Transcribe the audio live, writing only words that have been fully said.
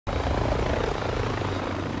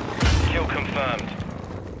kill confirmed.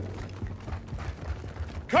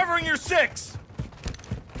 Covering your 6!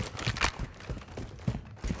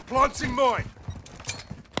 Launching mine!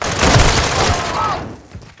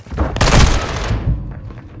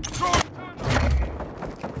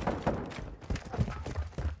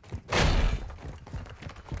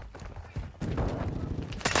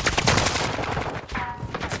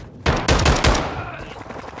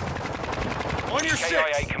 On your 6!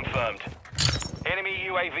 KIA confirmed. Enemy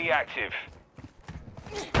UAV active.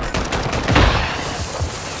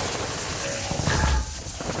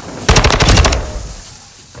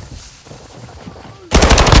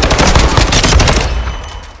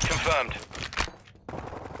 Confirmed.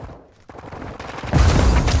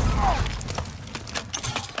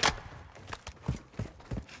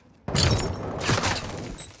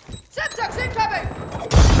 Syntax incoming!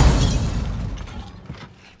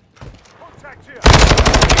 Contact here!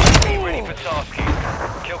 Be ready for tasking.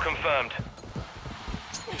 Kill confirmed.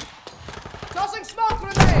 Tossing smoke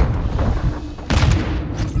grenade!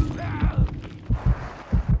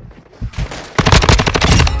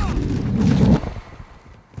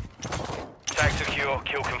 Tag secure.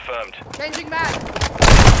 Kill confirmed. Changing mag!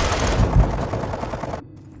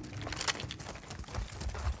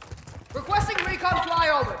 Requesting recon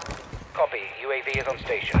flyover! Copy. UAV is on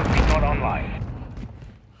station. Not online.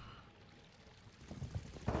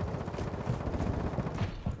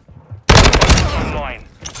 Online.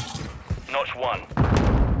 Notch 1.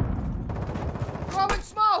 Throwing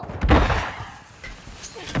smoke!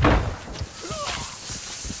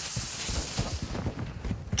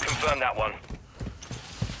 Confirm that one.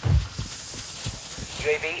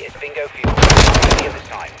 UAV is bingo fuel. RTB at this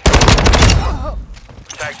time.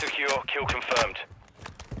 Tag secure. Kill confirmed.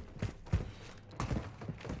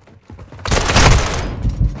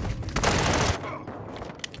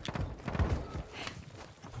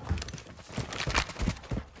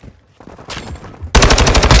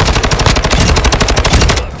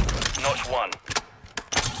 Notch 1.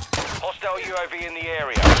 Hostile UAV in the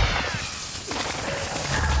area.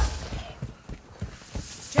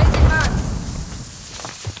 Changing mag!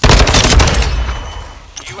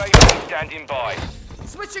 UAV standing by.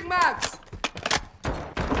 Switching mags!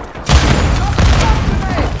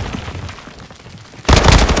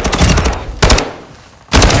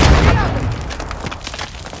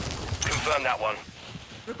 Confirm that one.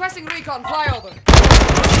 Requesting recon flyover!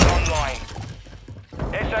 Online.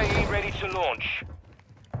 SAE ready to launch.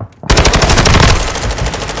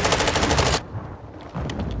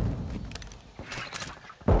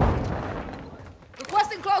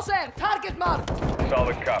 Requesting close air! Target marked!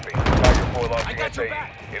 Solid copy. Tiger 4 launching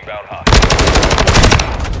SAE. Inbound hot.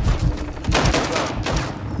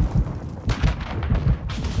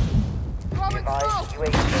 Throwing Advise smoke!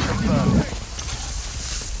 UAV is confirmed.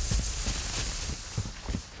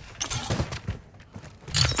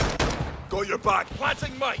 Got your back!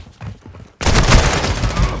 Planting mine!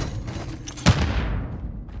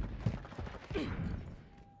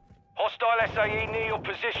 Hostile SAE near your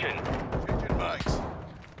position. Changing mags.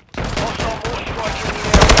 Hostile more strike in the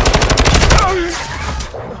area.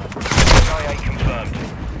 KIA confirmed.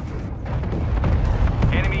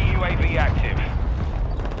 Enemy UAV active.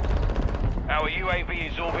 Our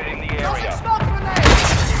UAV is orbiting the Tossing area. smoke grenade!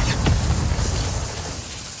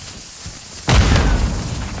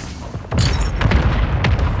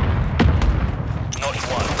 Notch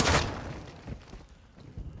 1.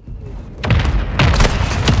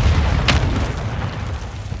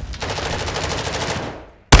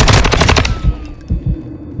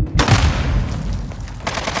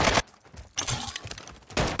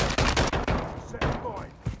 Setting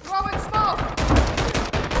mine. Throwing smoke!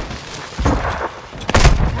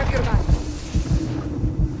 Heavier mag!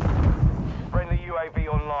 Friendly UAV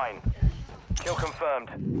online. Kill confirmed.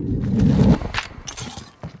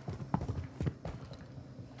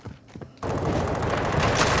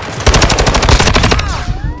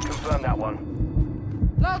 Confirm that one.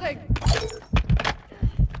 Loading!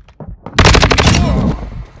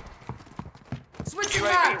 Switching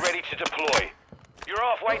UAV mags! ready to deploy. You're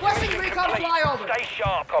halfway to Requesting mission recon complete. flyover. Stay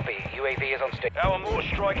sharp. Copy. UAV is on station. Our more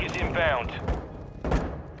strike is inbound.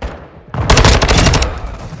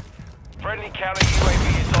 Friendly counter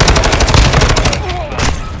UAV is on.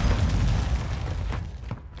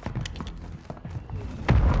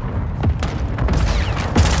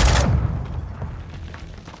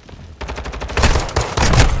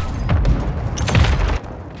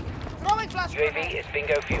 Throwing flash UAV grenade! is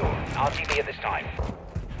bingo fuel. RTB at this time.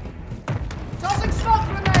 Tossing smoke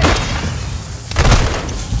grenade!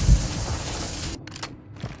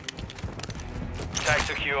 Tag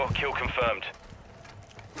secure. Kill confirmed.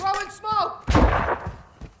 Throwing smoke!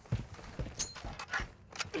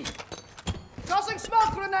 Tossing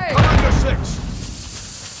smoke grenade! Under 6.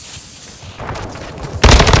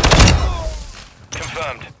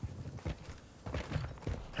 Confirmed.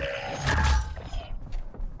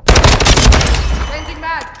 Changing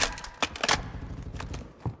mag!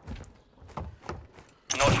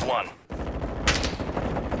 Notch 1.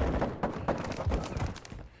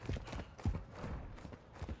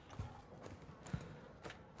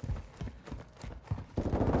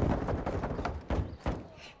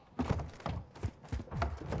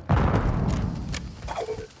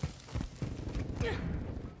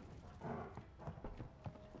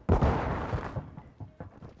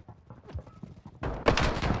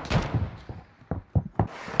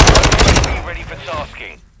 Ready for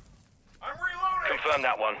tasking. I'm reloading. Confirm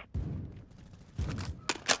that one.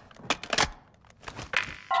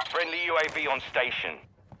 Friendly UAV on station.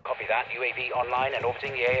 Copy that. UAV online and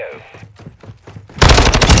orbiting the AO.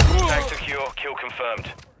 Tag secure, kill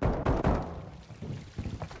confirmed.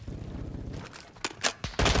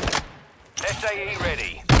 SAE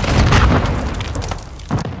ready.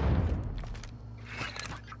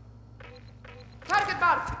 Target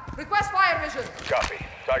marked! Request fire vision! Copy.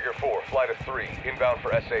 Tiger 4, flight of 3, inbound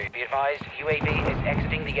for SA. Be advised, UAV is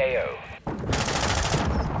exiting the AO.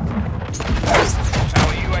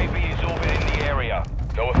 Our UAV is orbiting the area.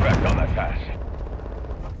 No effect on that pass.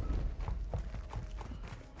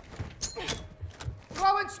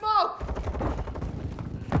 Throwing smoke!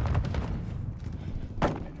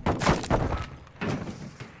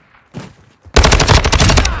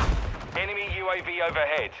 Enemy UAV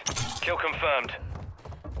overhead. Kill confirmed.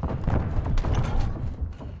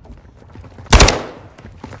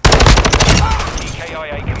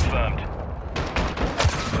 EKIA confirmed.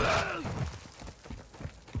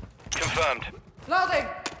 Confirmed. Loading!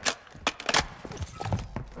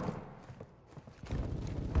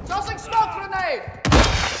 Tossing smoke grenade!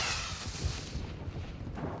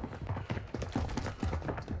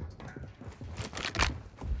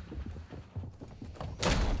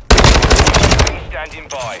 Standing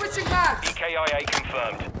by. Switching mag! EKIA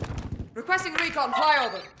confirmed. Requesting recon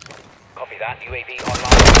flyover! Copy that. UAV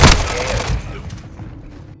online and orbiting the AO.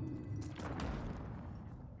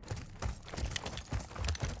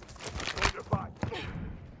 Under 5.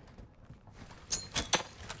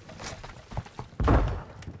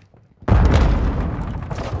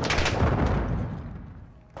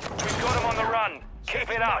 We've got him on the run. Keep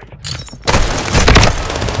it up.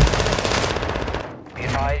 Be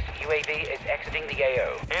advised, UAV is exiting the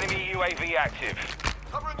AO. Enemy UAV active.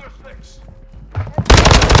 Covering your 6. Kill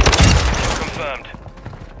confirmed.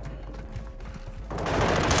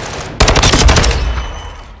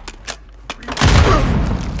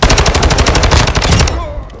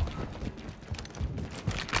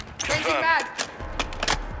 Changing Confirmed. mag!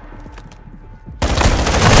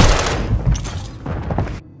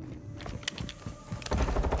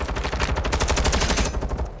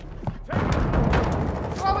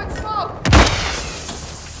 Throwing smoke!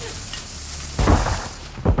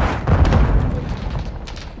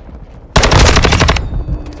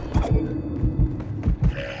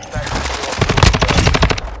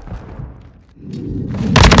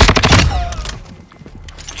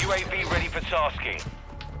 UAV ready for tasking.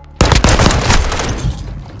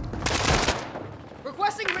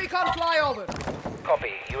 Requesting recon flyover!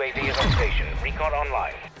 Copy. UAV is on station. Recon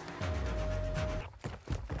online.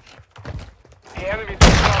 The enemy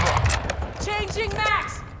took cover. Changing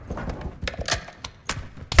max!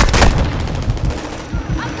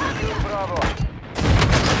 Bravo.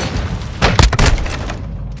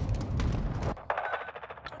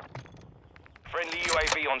 Friendly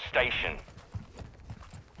UAV on station.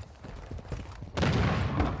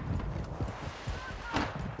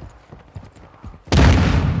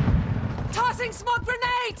 Tossing smoke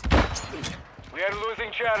grenade! We are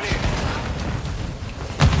losing Charlie.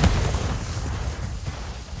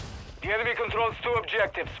 The enemy controls 2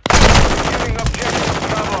 objectives. Giving objectives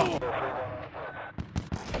Bravo.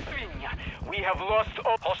 We have lost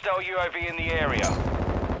all hostile UAV in the area.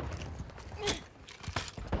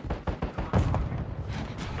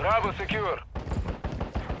 Bravo secure.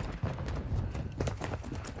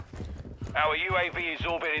 Our UAV is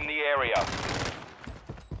orbiting the area.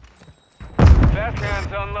 Fast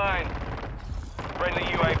hands online. Friendly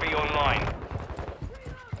UAV online.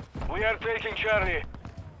 We are taking Charlie.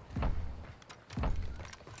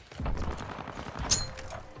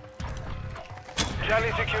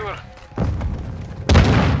 Charlie secure.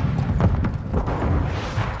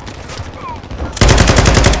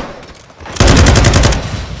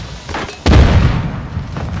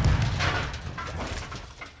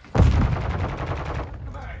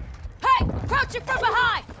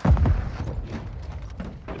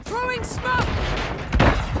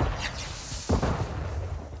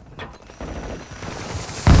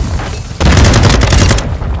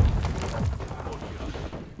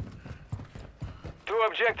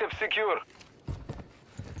 objective secure.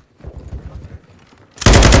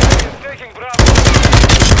 Enemy is taking Bravo.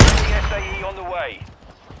 Enemy SAE on the way.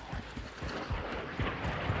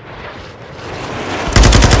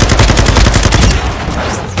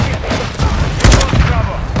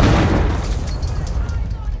 Bravo.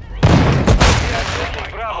 We are taking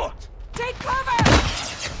Bravo. Take cover!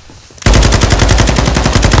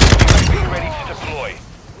 UAV ready to deploy.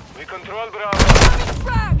 We control Bravo.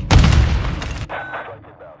 Frag!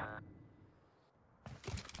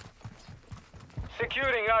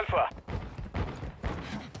 Securing Alpha.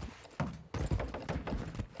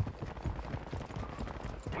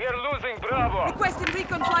 We are losing Bravo. Requesting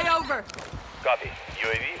recon flyover. Copy.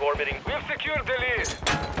 UAV orbiting. We have secured the lead.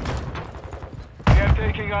 We are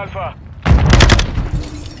taking Alpha.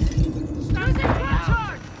 Losing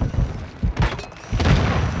charge!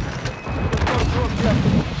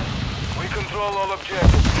 We control all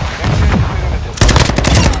objectives.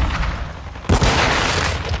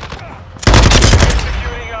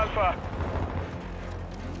 Securing Alpha.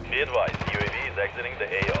 Be advised, UAV is exiting the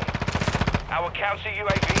AO. Our counter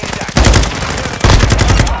UAV is active.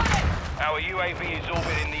 Our UAV is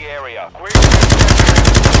orbiting the area. Quick.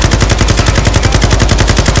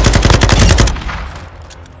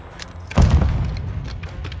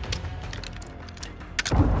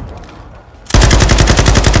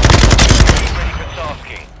 Ready for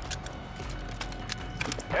tasking.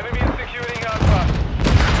 Enemy is securing Alpha.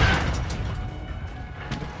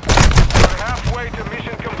 We're halfway to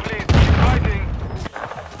mission complete. Keep fighting.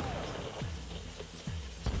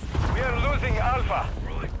 We are losing Alpha.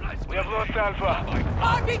 We have lost Alpha.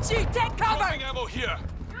 RPG, take cover! Ammo here.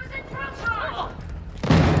 Using drill charge!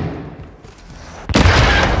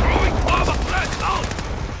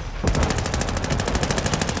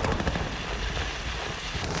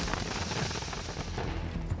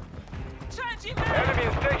 Enemy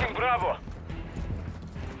is taking Bravo.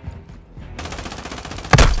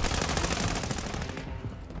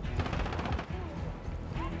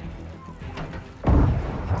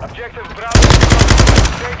 Objective Bravo.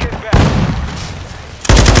 Take it back.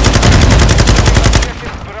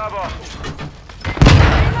 Objective Bravo.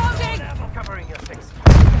 Reloading! Covering your six.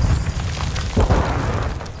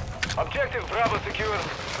 Objective Bravo secure.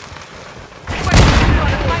 Requesting recon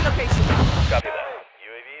at my location. Copy that.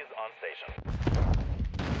 UAV is on station.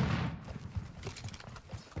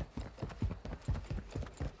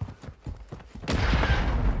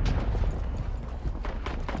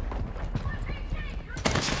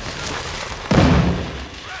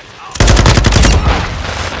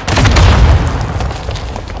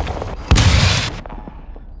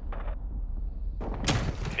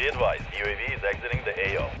 Be advised, UAV is exiting the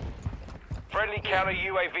AO. Friendly counter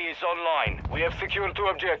UAV is online. We have secured 2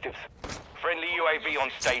 objectives. Friendly UAV on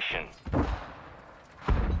station.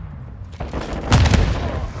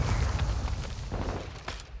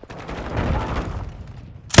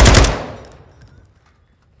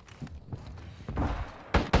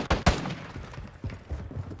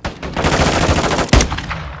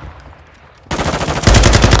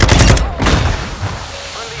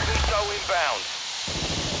 Friendly VTOL inbound.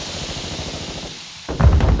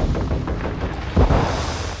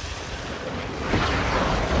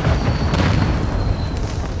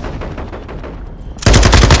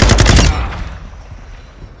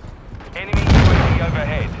 Enemy UAV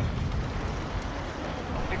overhead.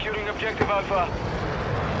 Securing objective Alpha.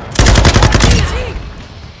 RPG!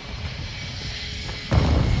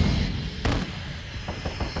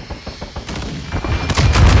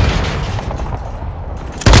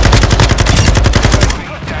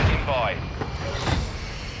 UAV standing by.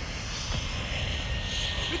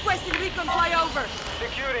 Requesting recon flyover.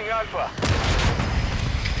 Securing Alpha.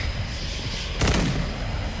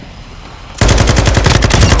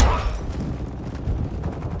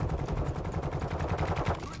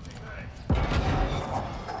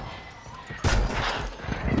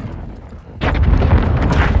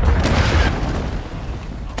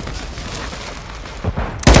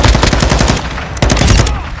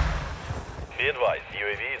 Be advised,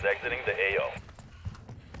 UAV is exiting the AO.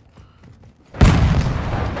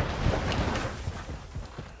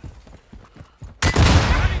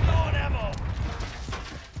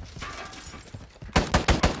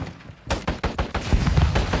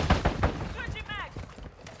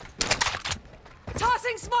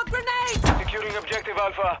 Tossing smoke grenade! Securing objective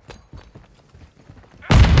Alpha.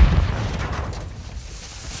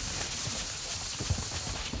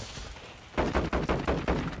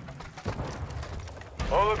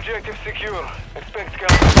 All objectives secure. Expect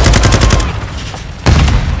counter.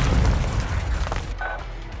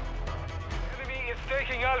 Enemy is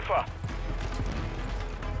taking Alpha.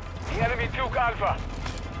 The enemy took Alpha.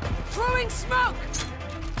 Throwing smoke!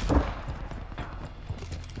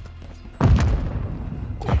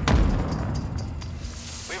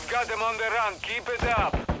 We've got them on the run. Keep it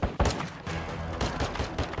up.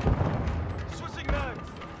 Switching mags.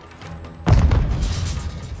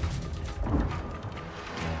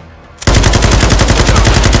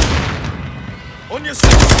 On your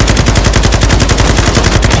six.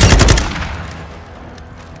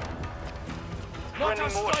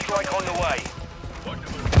 Friendly more strike on the way.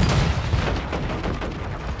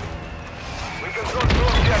 We control two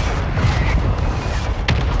objectives.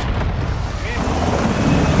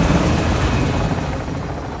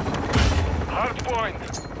 Hard point.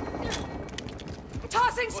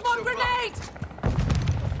 Tossing smoke grenade!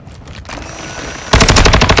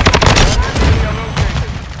 We are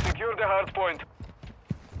located. Secure the hard point.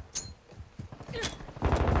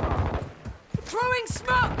 Throwing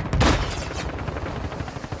smoke!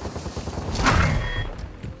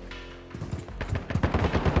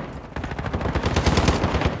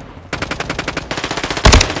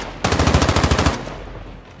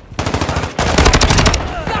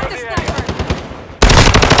 Got the sniper!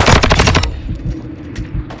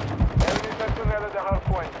 Enemy personnel at the hard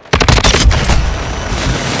point.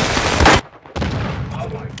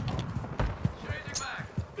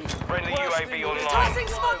 Friendly UAV online. Tossing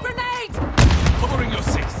smoke grenade! Covering your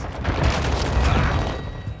six.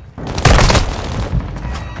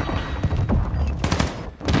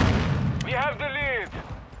 We have the lead.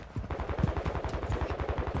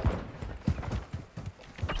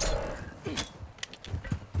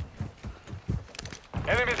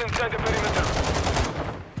 Enemies inside the perimeter.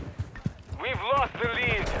 We've lost the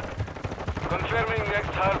lead. Confirming next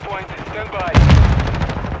hard point. Stand by.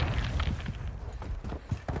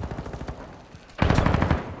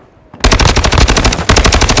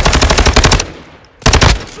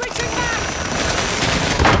 Switching back!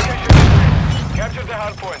 Capture the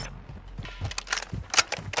hard point.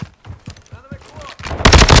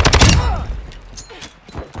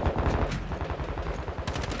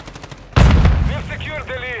 We've secured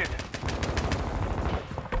the lead.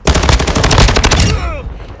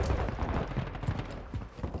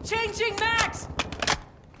 Changing mags!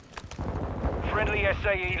 Friendly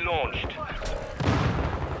SAE launched.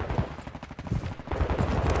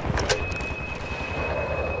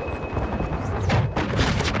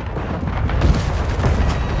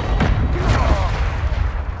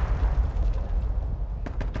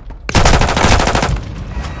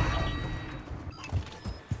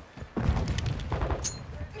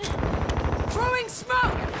 Throwing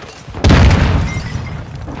smoke!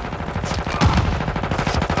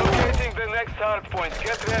 Locating the next hard point.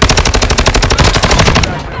 Get ready.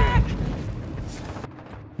 Back!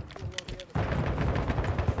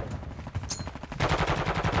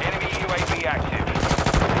 Enemy UAV active.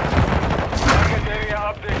 Target area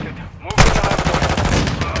updated. Move to the hard point.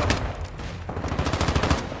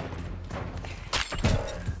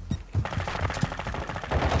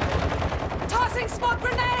 Tossing smoke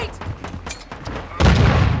grenade!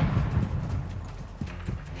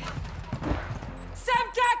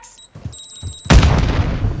 Semtex!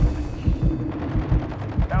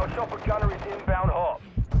 Our chopper gunner is inbound hot.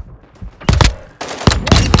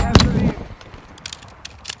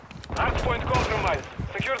 Hard point compromised.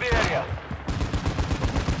 Secure the area.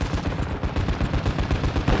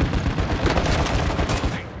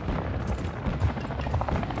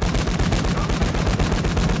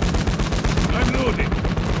 I'm loading.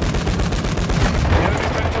 Enemy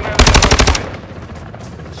personnel at the hard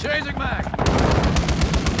point. Changing mag.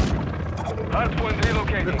 Hard point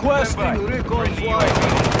relocating. Requesting Stand by. recon Friendly flight.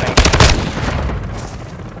 UAV on station.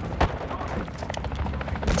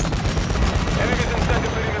 Enemies inside the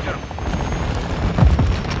perimeter.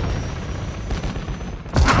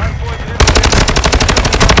 Hard point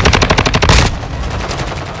relocating.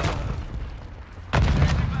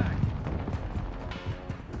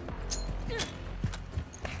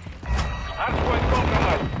 Hard point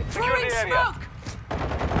compromised. Secure Throwing the area. smoke!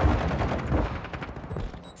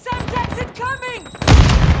 Semtex incoming!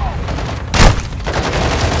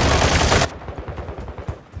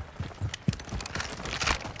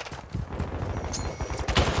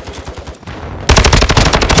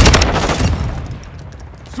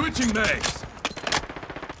 Switching mags.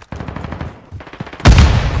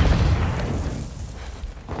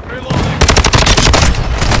 Reloading.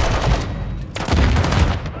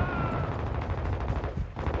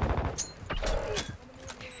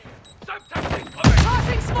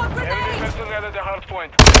 Tossing smoke Enemy grenade! personnel at the hard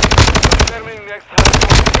point. Confirming next hard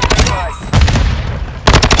point. Stand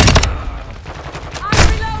I'm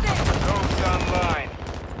reloading! by. Troops online.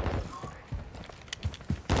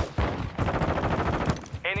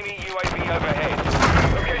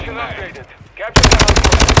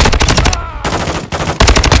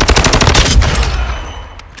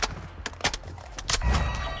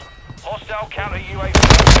 Counter UAV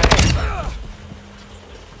overhead.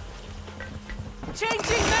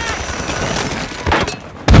 Changing max!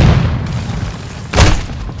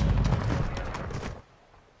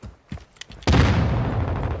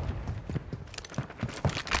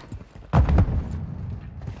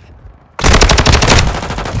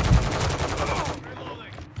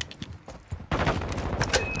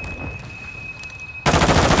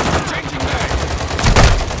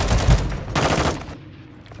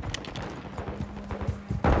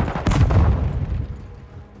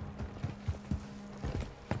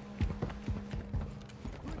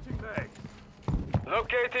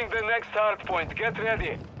 Locating the next hard point. Get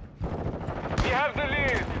ready. We have the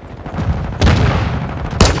lead.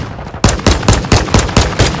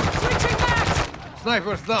 Switching max!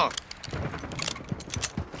 Snipers down.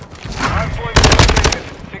 Hard point located.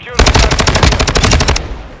 Secure the target.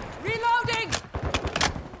 Reloading!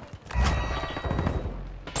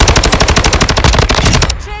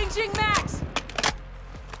 Changing max!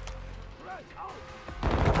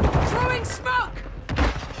 Throwing smoke!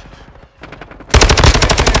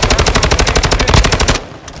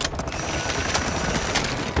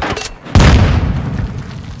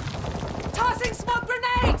 Tossing smoke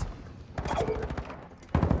grenade!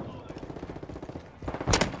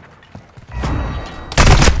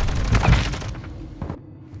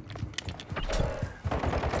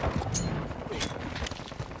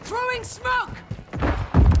 Throwing smoke!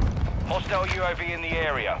 Hostile UAV in the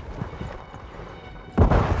area.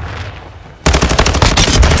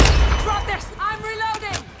 Drop this! I'm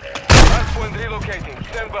reloading! Hard point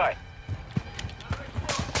relocating. Stand by.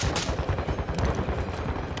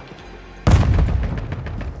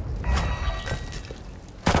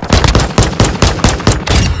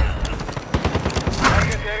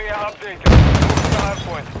 Target area updated. Move to the hard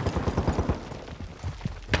point.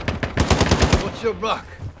 What's your back?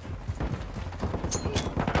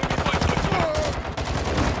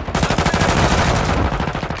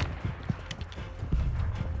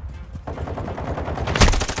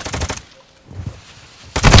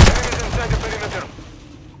 Enemies inside the perimeter.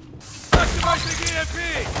 Activating EMP!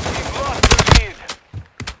 We've lost the lead.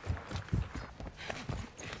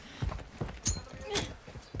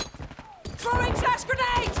 Throwing flash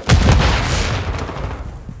grenade!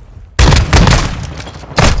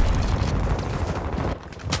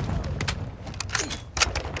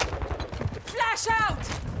 Flash out!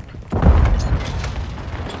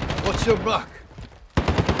 What's your back?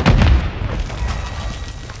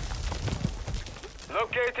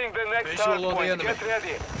 Locating the next Visual hard on the point. enemy. Get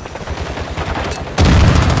ready.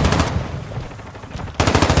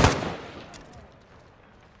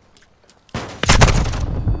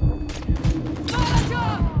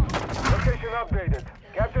 Molotov! Location updated.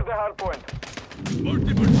 Capture the hard point.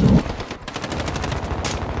 Multiple shot.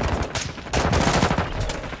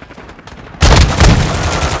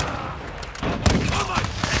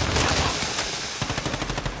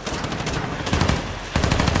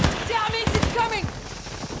 Damage is coming!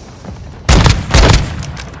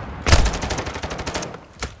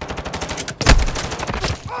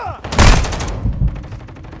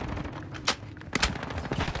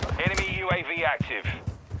 Enemy UAV active.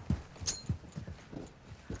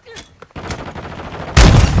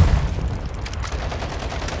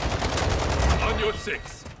 On your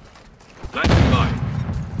six. Landing mine.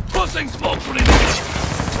 Crossing smoke grenade.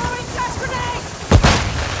 Throwing flash grenade!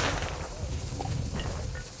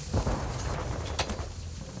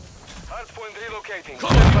 Hard point relocating.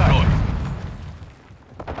 Cover Stand by. deployed.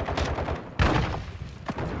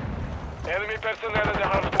 Enemy personnel in the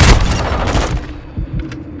hard point.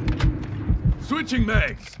 Switching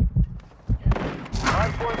mags.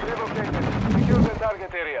 Hard point relocated. Secure the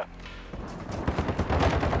target area.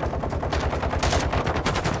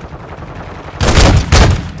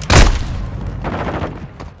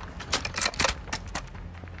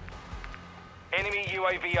 Enemy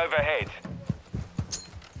UAV overhead.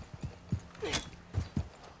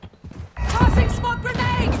 Tossing smoke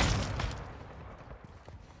grenade!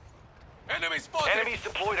 Enemy spotted. Enemies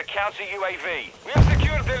deployed a counter UAV. We have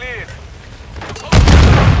secured the lead.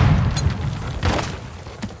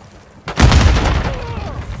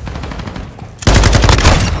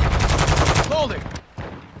 Holding.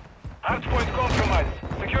 Hard point compromised.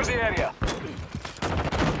 Secure the area.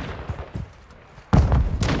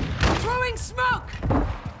 Throwing smoke!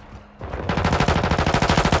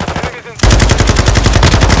 Enemies in.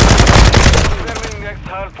 Determining next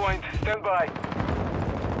hard point. Stand by.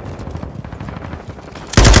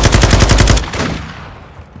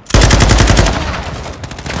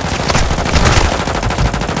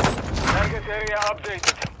 Target area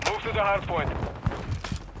updated. Move to the hard point.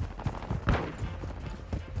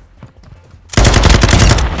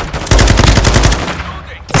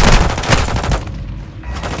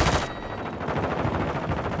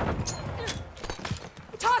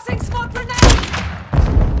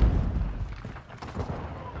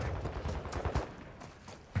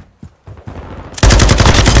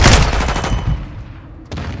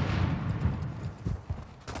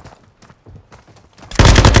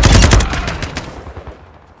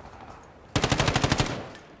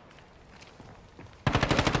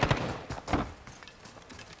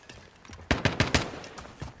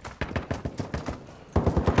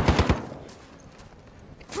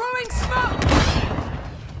 Throwing smoke!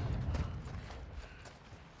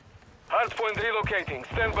 Hardpoint relocating.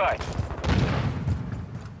 Stand by.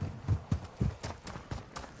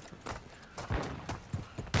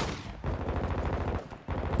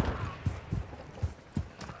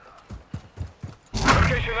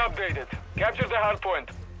 Location updated. Capture the hardpoint.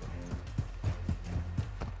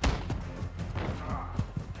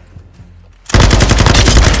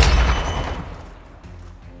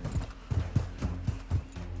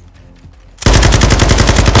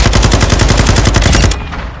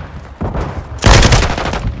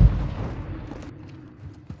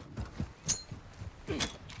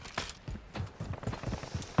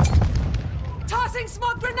 Tossing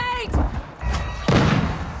smoke grenade!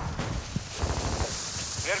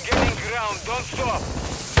 They're gaining ground. Don't stop.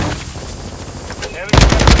 Enemy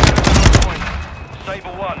hardpoint.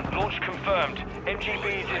 Sable 1. Launch confirmed. MGB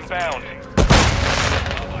is inbound.